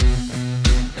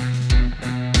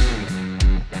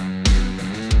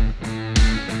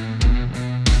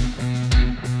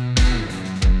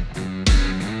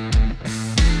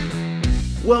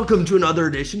Welcome to another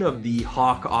edition of the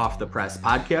Hawk Off the Press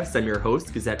podcast. I'm your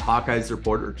host, Gazette Hawkeyes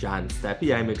reporter John Steppe.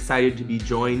 I'm excited to be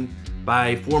joined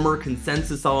by former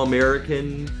Consensus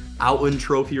All-American, Outland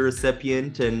Trophy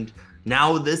recipient, and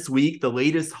now this week, the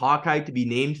latest Hawkeye to be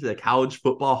named to the College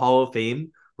Football Hall of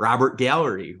Fame, Robert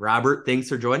Gallery. Robert, thanks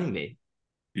for joining me.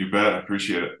 You bet. I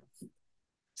appreciate it.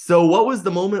 So what was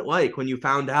the moment like when you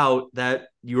found out that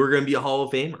you were going to be a Hall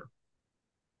of Famer?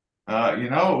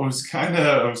 It was kind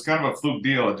of a fluke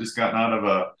deal. It just gotten out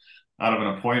of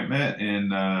an appointment,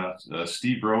 and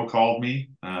Steve Rowe called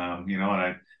me. And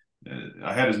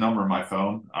I had his number in my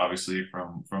phone, obviously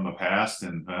from the past,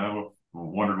 and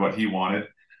wondered what he wanted.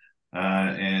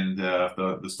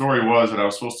 The story was that I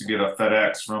was supposed to get a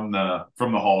FedEx from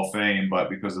the Hall of Fame, but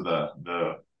because of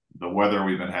the weather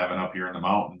we've been having up here in the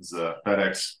mountains,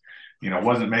 FedEx,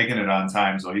 wasn't making it on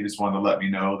time. So he just wanted to let me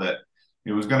know that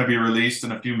it was going to be released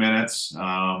in a few minutes,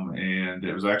 and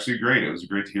it was actually great. It was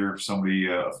great to hear somebody,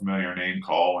 a familiar name,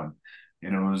 call, and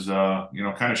it was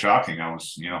kind of shocking. I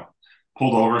was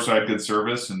pulled over, so I had good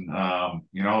service, and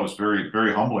it was very,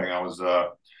 very humbling. I was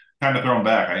kind of thrown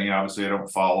back. Obviously I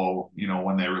don't follow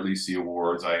when they release the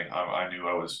awards. I knew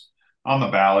I was on the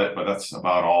ballot, but that's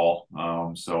about all.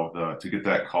 To get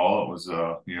that call, it was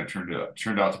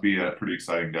turned out to be a pretty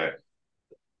exciting day.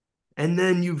 And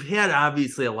then you've had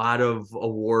obviously a lot of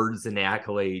awards and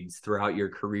accolades throughout your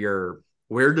career.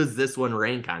 Where does this one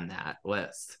rank on that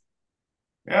list?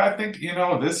 Yeah, I think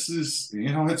this is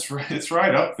it's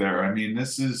right up there. I mean,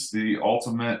 this is the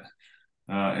ultimate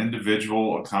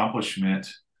individual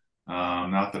accomplishment.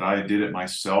 Not that I did it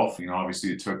myself.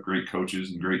 Obviously it took great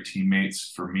coaches and great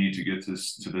teammates for me to get to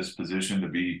this position, to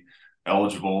be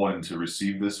eligible and to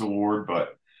receive this award.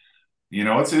 But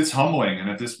it's humbling. And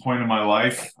at this point in my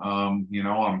life, I'm,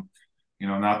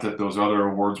 not that those other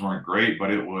awards weren't great,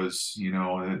 but it was,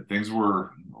 things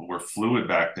were fluid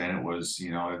back then. It was,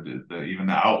 even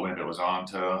the Outland, it was on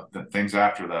to the things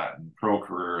after that and pro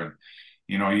career. And,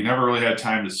 you never really had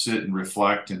time to sit and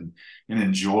reflect and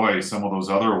enjoy some of those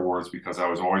other awards, because I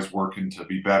was always working to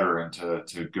be better and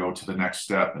to go to the next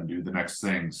step and do the next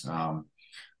things.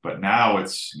 But now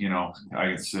it's, I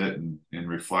can sit and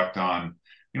reflect on,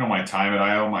 my time at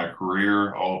Iowa, my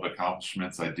career, all of the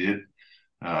accomplishments I did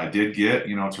get,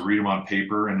 to read them on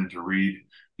paper and then to read,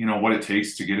 what it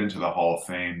takes to get into the Hall of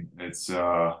Fame. It's,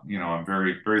 I'm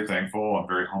very, very thankful. I'm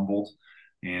very humbled,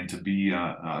 and to be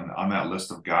on that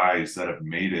list of guys that have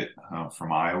made it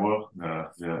from Iowa,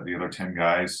 the other 10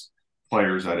 guys,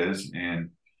 players that is, and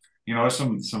there's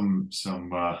some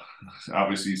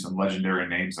obviously some legendary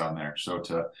names on there. So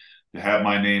to have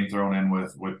my name thrown in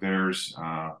with theirs.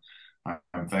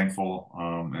 I'm thankful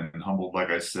and humbled,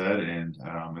 like I said, and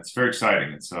it's very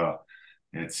exciting. It's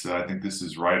I think this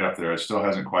is right up there. It still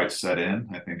hasn't quite set in,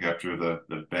 I think, after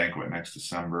the banquet next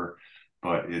December,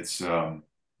 but it's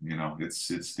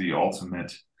it's the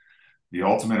ultimate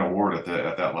award at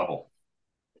that level.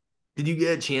 Did you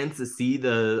get a chance to see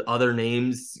the other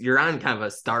names? You're on kind of a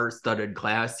star-studded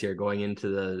class here going into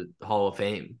the Hall of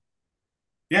Fame.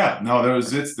 Yeah, no,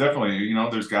 it's definitely,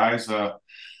 there's guys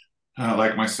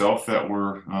like myself that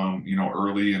were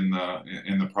early in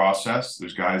the process.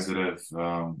 There's guys that have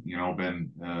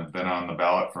been on the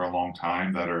ballot for a long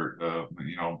time that are of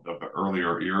the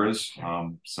earlier eras.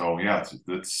 So yeah,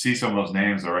 to see some of those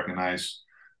names, I recognize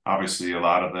obviously a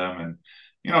lot of them,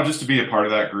 and just to be a part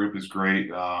of that group is great.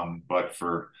 But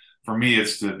for me,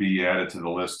 it's to be added to the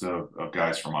list of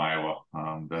guys from Iowa.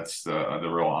 That's the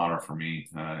real honor for me,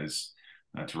 is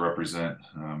to represent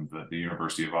the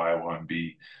University of Iowa and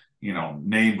be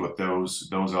named with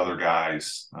those other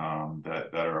guys that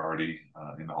are already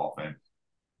in the Hall of Fame.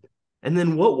 And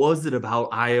then what was it about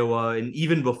Iowa, and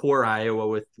even before Iowa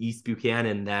with East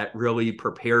Buchanan, that really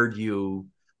prepared you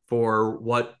for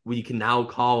what we can now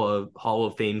call a Hall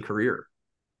of Fame career?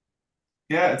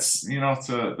 Yeah, it's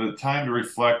the time to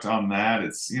reflect on that. It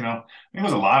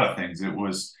was a lot of things. It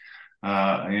was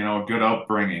a good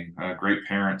upbringing, great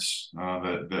parents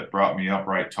that brought me up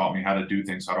right, taught me how to do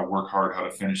things, how to work hard, how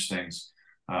to finish things,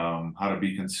 how to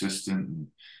be consistent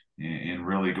and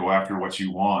really go after what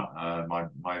you want.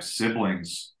 My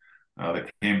siblings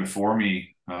that came before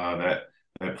me that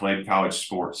played college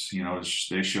sports,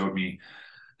 they showed me.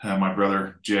 My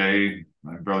brother Jay,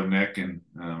 my brother Nick, and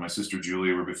my sister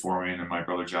Julie were before me, and then my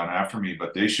brother John after me.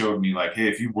 But they showed me, like, hey,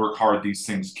 if you work hard, these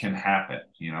things can happen.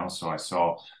 So I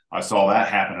saw that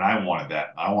happen, and I wanted that.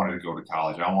 I wanted to go to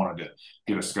college. I wanted to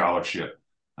get a scholarship.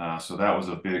 So that was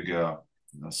a big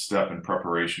step in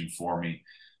preparation for me.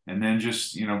 And then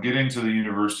just get into the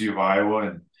University of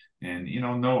Iowa, and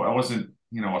no, I wasn't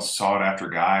a sought after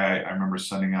guy. I remember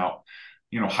sending out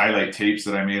highlight tapes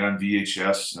that I made on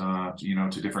VHS,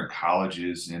 to different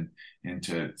colleges and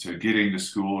to getting to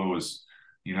school. It was,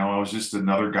 I was just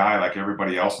another guy like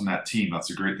everybody else on that team. That's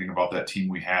the great thing about that team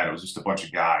we had. It was just a bunch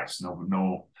of guys,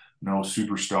 no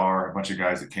superstar, a bunch of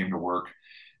guys that came to work.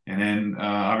 And then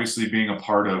obviously being a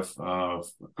part of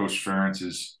Coach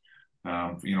Ferentz's,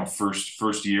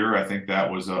 first year, I think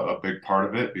that was a big part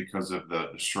of it because of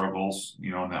the struggles,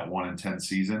 in that 1-10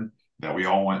 season that we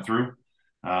all went through.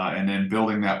 And then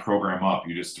building that program up,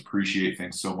 you just appreciate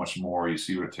things so much more. You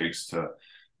see what it takes to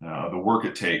the work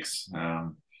it takes.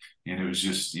 And it was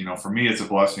just, for me, it's a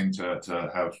blessing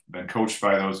to have been coached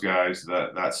by those guys,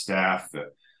 that staff,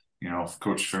 that,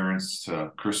 Coach Ferentz,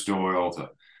 to Chris Doyle, to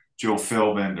Joe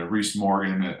Philbin, to Reese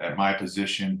Morgan at my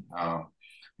position.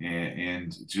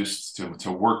 And just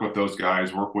to work with those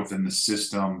guys, work within the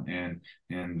system, and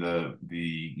the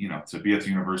to be at the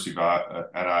University of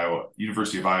Iowa,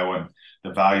 and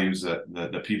the values that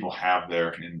the people have there,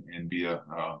 and be a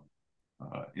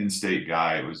in-state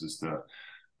guy. It was just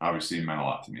obviously meant a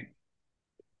lot to me.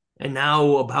 And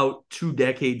now, about 2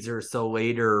 decades or so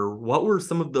later, what were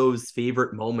some of those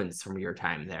favorite moments from your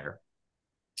time there?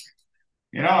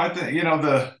 I think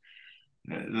the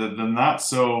not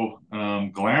so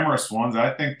glamorous ones.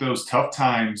 I think those tough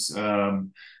times, the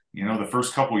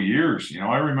first couple of years,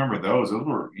 I remember those. Those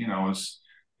were,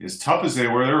 as tough as they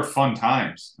were fun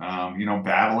times.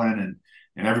 Battling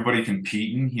and everybody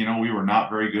competing. We were not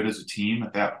very good as a team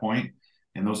at that point.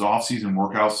 And those off-season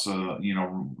workouts,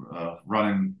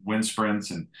 running wind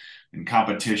sprints and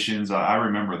competitions. I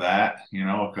remember that,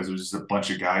 because it was just a bunch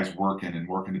of guys working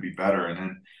to be better. And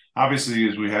then obviously,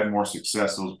 as we had more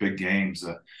success, those big games,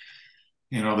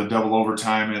 the double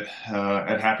overtime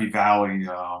at Happy Valley,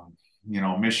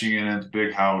 Michigan at the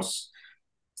Big House,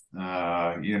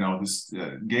 this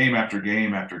game after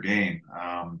game after game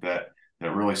that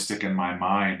really stick in my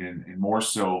mind, and more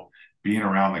so being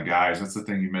around the guys. That's the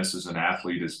thing you miss as an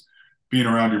athlete, is being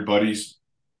around your buddies,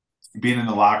 being in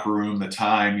the locker room, the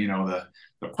time,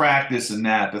 the practice and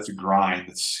that's a grind.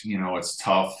 It's, it's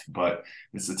tough, but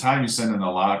it's the time you spend in the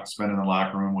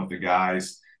locker room with the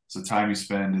guys. It's the time you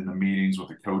spend in the meetings with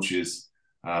the coaches.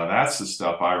 That's the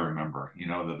stuff I remember,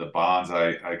 the bonds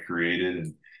I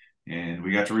created, and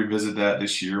we got to revisit that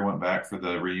this year, went back for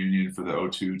the reunion for the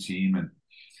 02 team. And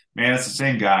man, it's the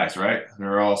same guys, right?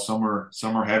 They're all, some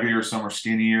are heavier, some are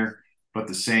skinnier, but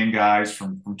the same guys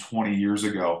from 20 years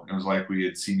ago. It was like we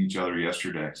had seen each other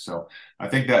yesterday. So I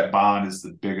think that bond is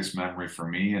the biggest memory for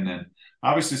me. And then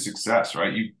obviously success,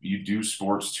 right? You do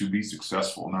sports to be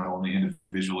successful, not only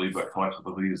individually, but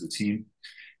collectively as a team.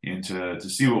 And to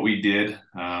see what we did,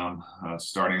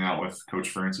 starting out with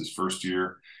Coach Ferentz's first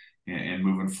year and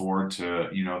moving forward to,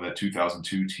 that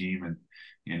 2002 team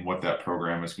and what that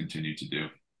program has continued to do.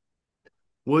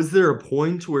 Was there a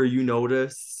point where you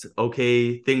noticed,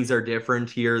 okay, things are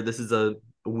different here, this is a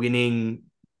winning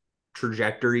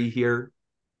trajectory here?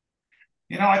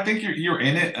 I think you're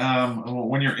in it.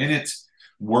 When you're in it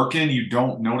working, you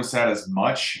don't notice that as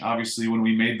much. Obviously, when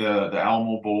we made the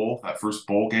Alamo Bowl, that first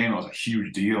bowl game, it was a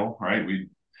huge deal, right?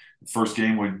 First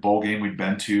bowl game we'd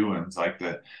been to, and it's like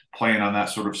playing on that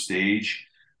sort of stage.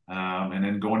 And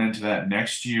then going into that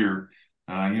next year,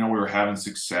 we were having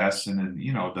success, and then,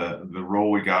 the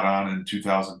role we got on in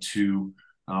 2002,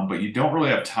 but you don't really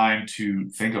have time to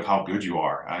think of how good you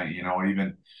are.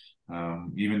 Even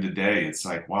today, it's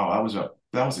like, wow,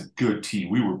 that was a good team.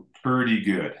 We were pretty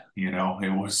good,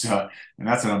 it was, and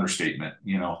that's an understatement,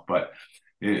 but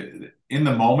in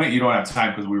the moment, you don't have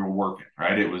time because we were working,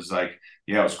 right? It was like,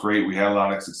 yeah, it was great. We had a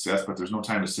lot of success, but there's no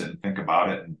time to sit and think about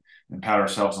it and pat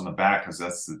ourselves on the back, because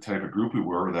that's the type of group we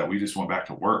were, that we just went back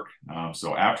to work.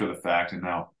 So after the fact, and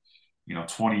now,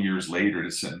 20 years later, to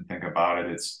sit and think about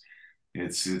it,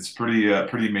 it's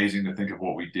pretty amazing to think of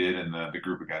what we did and the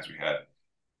group of guys we had.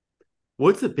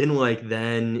 What's it been like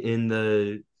then, in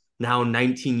the now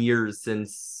 19 years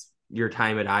since your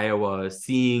time at Iowa,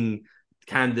 seeing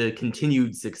kind of the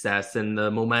continued success and the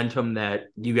momentum that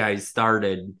you guys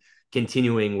started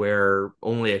continuing, where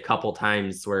only a couple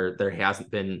times where there hasn't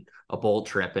been a bowl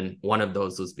trip, and one of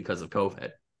those was because of COVID?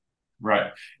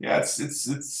 Right. Yeah, it's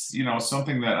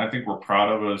something that I think we're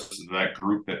proud of, us, that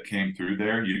group that came through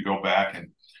there. You go back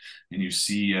and you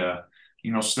see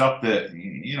stuff that,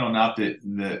 not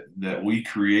that we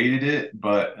created it,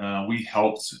 but we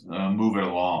helped move it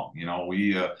along.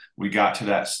 We got to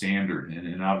that standard,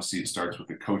 and obviously it starts with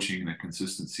the coaching and the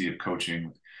consistency of coaching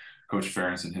with Coach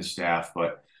Ferentz and his staff.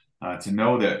 But to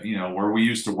know that, where we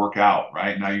used to work out,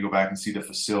 right now, you go back and see the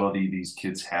facility these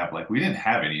kids have. Like, we didn't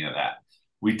have any of that.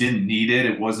 we didn't need it.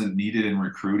 It wasn't needed in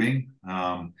recruiting.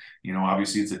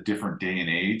 Obviously it's a different day and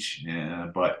age,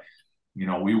 but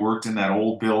we worked in that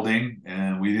old building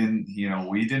and we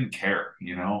didn't care,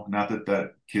 not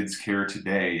that kids care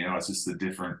today, it's just a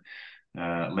different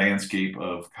landscape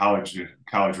of college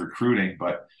recruiting.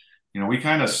 But, we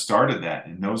kind of started that,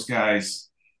 and those guys,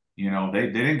 they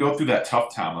didn't go through that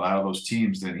tough time. A lot of those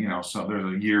teams that, so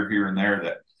there's a year here and there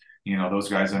that, those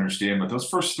guys understand, but those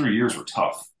first 3 years were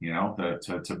tough,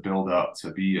 to build up,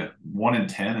 to be a 1 in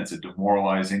 10. It's a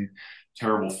demoralizing,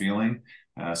 terrible feeling.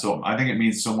 So I think it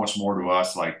means so much more to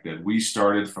us, like that we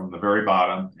started from the very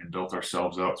bottom and built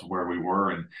ourselves up to where we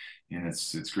were. And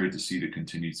it's great to see the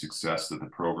continued success that the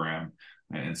program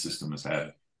and system has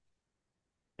had.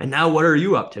 And now what are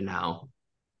you up to now?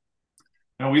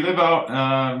 We live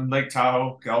out in Lake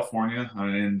Tahoe, California,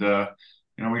 and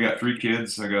we got 3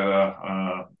 kids. I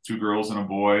got two girls and a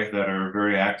boy that are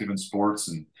very active in sports,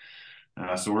 and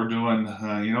so we're doing,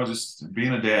 just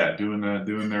being a dad, doing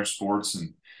their sports,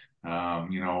 and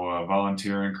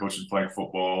volunteering, coaching flag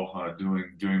football,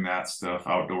 doing that stuff,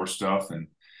 outdoor stuff, and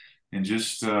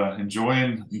just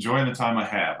enjoying the time I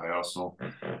have. I also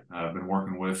been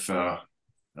working with a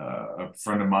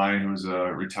friend of mine who's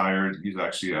retired. He's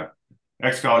actually a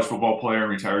ex-college football player,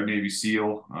 retired Navy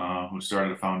SEAL, who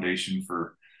started a foundation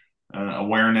for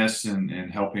awareness and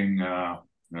helping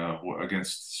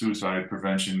against suicide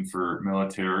prevention for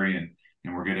military,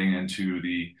 and we're getting into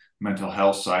the mental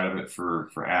health side of it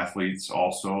for athletes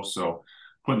also. So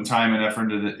putting time and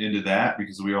effort into that,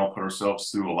 because we all put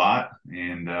ourselves through a lot.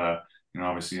 And,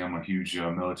 obviously I'm a huge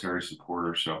military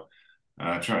supporter. So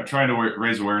trying to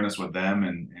raise awareness with them,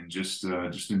 and just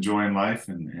enjoying life,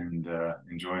 and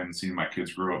enjoying seeing my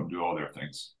kids grow up and do all their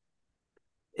things.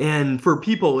 And for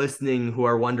people listening who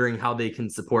are wondering how they can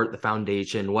support the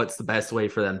foundation, what's the best way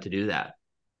for them to do that?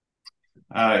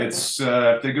 It's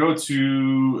if they go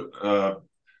to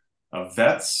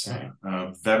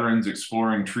Veterans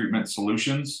Exploring Treatment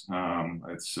Solutions.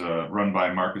 It's run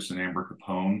by Marcus and Amber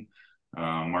Capone.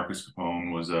 Marcus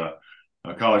Capone was a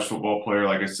college football player,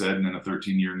 like I said, and then a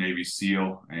 13-year Navy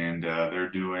SEAL. And they're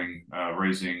doing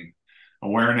raising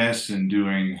awareness and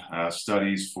doing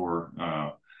studies for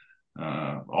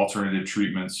alternative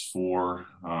treatments for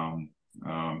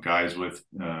guys with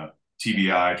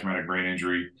TBI, traumatic brain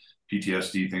injury,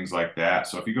 PTSD, things like that.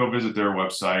 So if you go visit their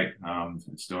website,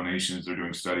 it's donations. They're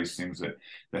doing studies, things that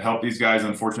help these guys.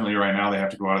 Unfortunately, right now they have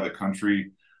to go out of the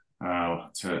country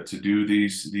to do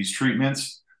these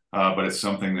treatments. But it's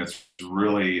something that's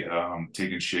really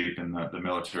taken shape in the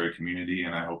military community,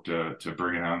 and I hope to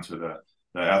bring it on to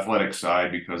the athletic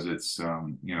side, because it's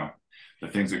the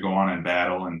things that go on in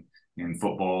battle and in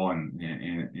football and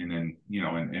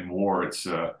in war. It's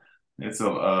a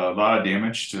lot of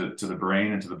damage to the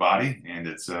brain and to the body, and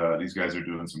it's these guys are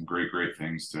doing some great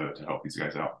things to help these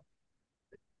guys out.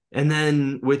 And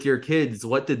then with your kids,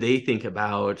 what did they think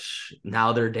about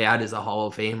now their dad is a Hall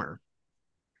of Famer?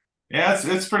 Yeah,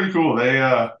 it's pretty cool. They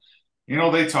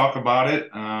talk about it.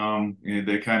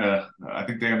 They kind of, I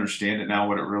think they understand it now,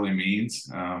 what it really means.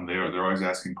 They're always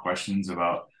asking questions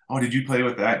about, oh, did you play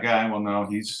with that guy? Well, no,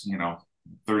 he's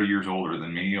 30 years older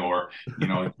than me, or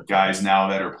guys now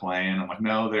that are playing. I'm like,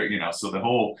 no, they're so the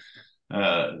whole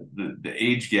the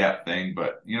age gap thing.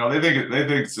 But they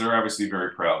think they're obviously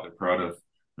very proud. They're proud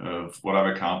of what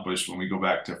I've accomplished when we go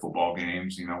back to football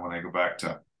games. When they go back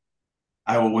to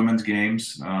Iowa women's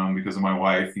games, because of my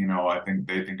wife. I think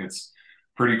they think it's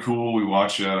pretty cool. We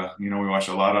watch a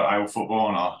lot of Iowa football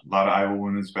and a lot of Iowa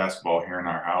women's basketball here in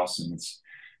our house, and it's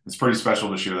pretty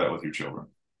special to share that with your children.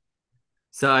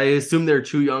 So I assume they're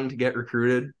too young to get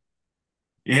recruited.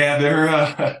 Yeah,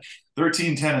 they're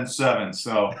 13, 10, and 7.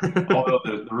 So although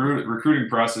the recruiting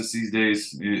process these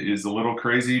days is a little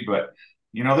crazy, but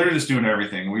they're just doing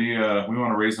everything. We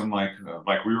want to raise them like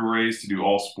we were raised, to do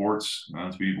all sports,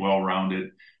 to be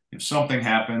well-rounded. If something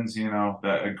happens,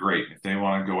 that great. If they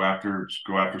want to go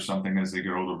after something as they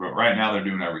get older, but right now they're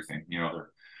doing everything.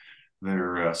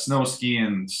 They're snow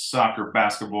skiing, soccer,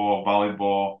 basketball,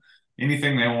 volleyball,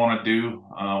 anything they want to do,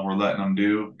 we're letting them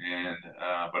do. And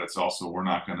but it's also, we're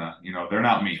not gonna, they're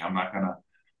not me. I'm not gonna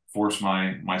force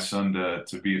my son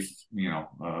to be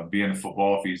be into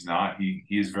football if he's not. He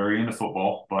is very into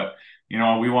football, but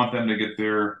we want them to get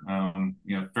there,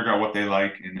 figure out what they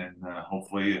like, and then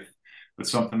hopefully if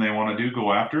it's something they want to do,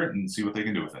 go after it and see what they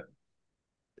can do with it.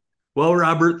 Well,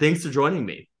 Robert, thanks for joining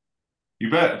me. You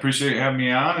bet. Appreciate having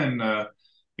me on. And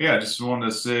just wanted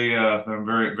to say I'm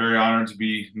very, very honored to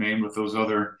be named with those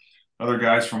other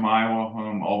guys from Iowa,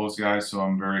 all those guys. So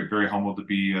I'm very, very humbled to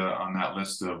be on that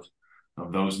list of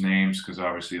those names, because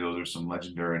obviously those are some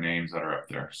legendary names that are up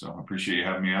there. So I appreciate you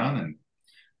having me on,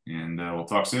 and we'll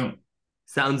talk soon.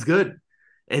 Sounds good.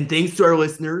 And thanks to our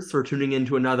listeners for tuning in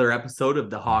to another episode of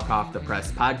the Hawk Off the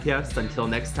Press podcast. Until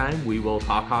next time, we will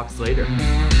talk Hawks later.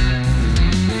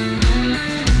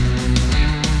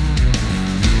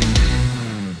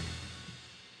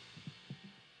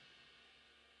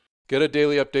 Get a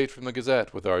daily update from the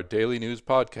Gazette with our daily news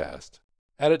podcast.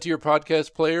 Add it to your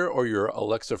podcast player or your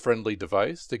Alexa-friendly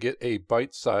device to get a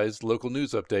bite-sized local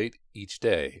news update each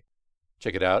day.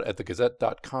 Check it out at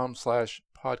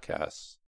thegazette.com/podcasts.